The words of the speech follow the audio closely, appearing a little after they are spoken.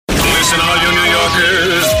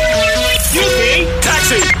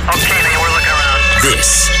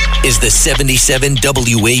is the 77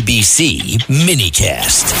 WABC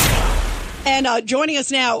minicast. And joining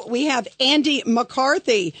us now, we have Andy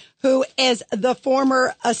McCarthy, who is the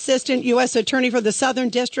former assistant U.S. attorney for the Southern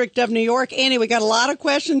District of New York. Andy, we got a lot of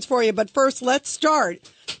questions for you, but first let's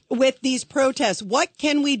start with these protests. What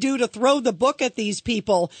can we do to throw the book at these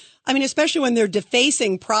people? I mean, especially when they're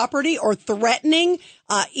defacing property or threatening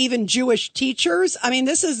even Jewish teachers. I mean,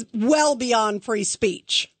 this is well beyond free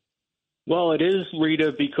speech. Well, it is,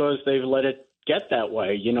 Rita, because they've let it get that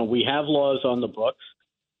way. You know, we have laws on the books.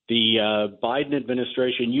 The Biden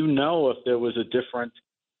administration, if there was a different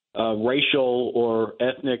racial or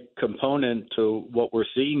ethnic component to what we're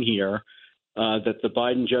seeing here, that the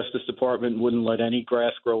Biden Justice Department wouldn't let any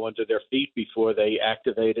grass grow under their feet before they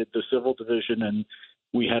activated the civil division, and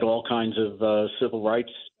we had all kinds of civil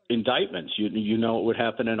rights indictments. You know it would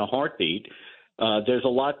happen in a heartbeat. There's a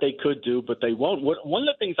lot they could do, but they won't. One of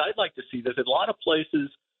the things I'd like to see, there's a lot of places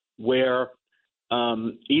where,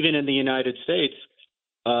 even in the United States,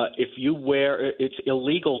 it's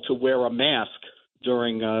illegal to wear a mask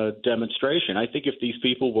during a demonstration. I think if these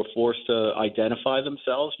people were forced to identify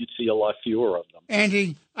themselves, you'd see a lot fewer of them.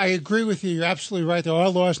 Andy, I agree with you. You're absolutely right. There are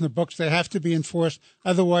laws in the books that have to be enforced.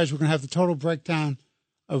 Otherwise, we're going to have the total breakdown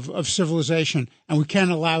of civilization, and we can't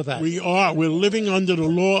allow that. We are. We're living under the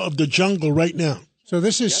law of the jungle right now. So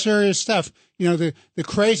this is serious stuff. You know, the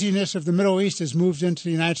craziness of the Middle East has moved into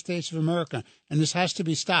the United States of America, and this has to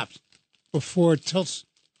be stopped before it tilts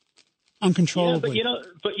uncontrollably. Yeah,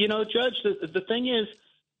 but Judge, the thing is,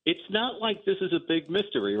 it's not like this is a big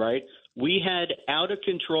mystery, right? We had out of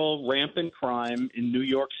control, rampant crime in New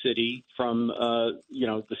York City from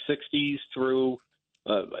the 60s through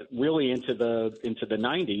really into the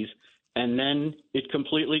 90s, and then it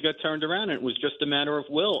completely got turned around. And it was just a matter of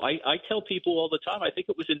will. I tell people all the time. I think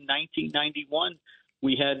it was in 1991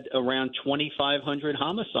 we had around 2,500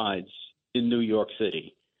 homicides in New York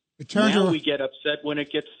City. Now we get upset when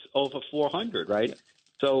it gets over 400, right?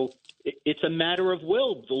 So it's a matter of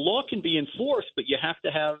will. The law can be enforced, but you have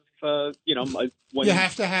to have, you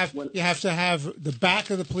have to have the back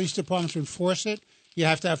of the police department to enforce it. You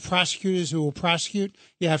have to have prosecutors who will prosecute.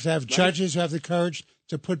 You have to have judges who have the courage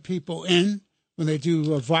to put people in when they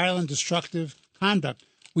do violent, destructive conduct.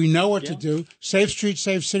 We know what to do. Save streets,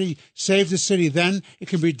 save city, save the city. Then it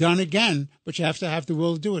can be done again, but you have to have the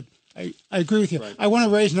will to do it. I agree with you. Right. I want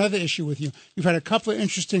to raise another issue with you. You've had a couple of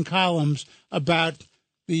interesting columns about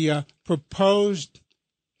the proposed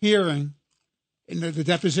hearing in the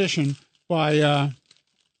deposition by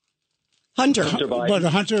Hunter Biden.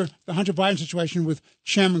 The Hunter Biden situation with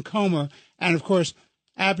Chairman Comer, and of course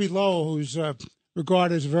Abbe Lowell, who's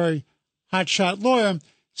regarded as a very hotshot lawyer,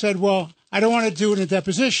 said, "Well, I don't want to do it in a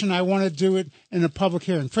deposition. I want to do it in a public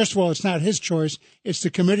hearing." First of all, it's not his choice. It's the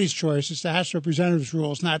committee's choice. It's the House of Representatives'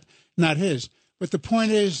 rules, not his. But the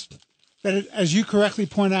point is that, as you correctly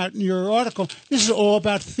point out in your article, this is all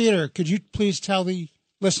about theater. Could you please tell the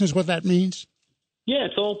listeners what that means? Yeah,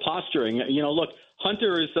 it's all posturing. Look,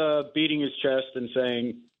 Hunter is beating his chest and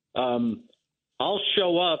saying, I'll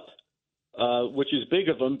show up, which is big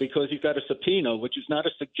of him because he's got a subpoena, which is not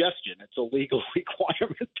a suggestion. It's a legal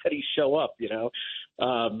requirement that he show up,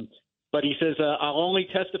 But he says, I'll only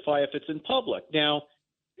testify if it's in public. Now,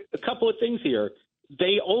 a couple of things here.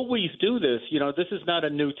 They always do this. This is not a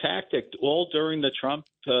new tactic. All during the Trump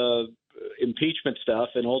impeachment stuff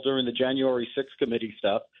and all during the January 6th committee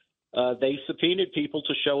stuff, they subpoenaed people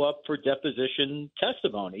to show up for deposition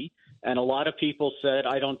testimony. And a lot of people said,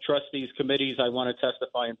 I don't trust these committees. I want to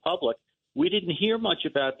testify in public. We didn't hear much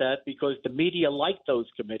about that because the media liked those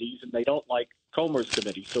committees and they don't like Comer's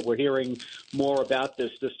committee. So we're hearing more about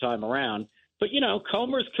this time around. But,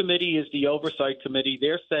 Comer's committee is the oversight committee.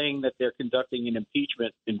 They're saying that they're conducting an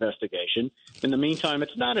impeachment investigation. In the meantime,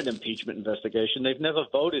 it's not an impeachment investigation. They've never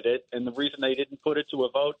voted it. And the reason they didn't put it to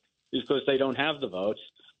a vote is because they don't have the votes.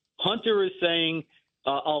 Hunter is saying,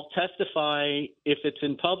 I'll testify if it's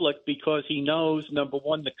in public because he knows, number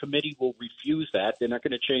one, the committee will refuse that. They're not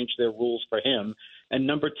going to change their rules for him. And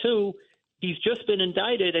number two, he's just been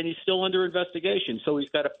indicted and he's still under investigation. So he's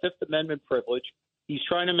got a Fifth Amendment privilege. He's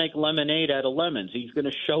trying to make lemonade out of lemons. He's going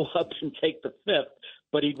to show up and take the fifth,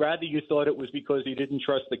 but he'd rather you thought it was because he didn't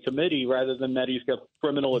trust the committee rather than that he's got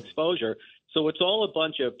criminal exposure. So it's all a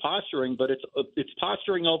bunch of posturing, but it's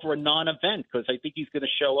posturing over a non-event because I think he's going to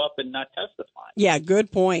show up and not testify. Yeah,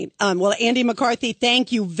 good point. Well, Andy McCarthy,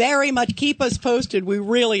 thank you very much. Keep us posted. We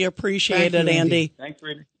really appreciate it, Andy. Thanks,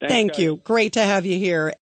 Rita. Thank you. Great to have you here.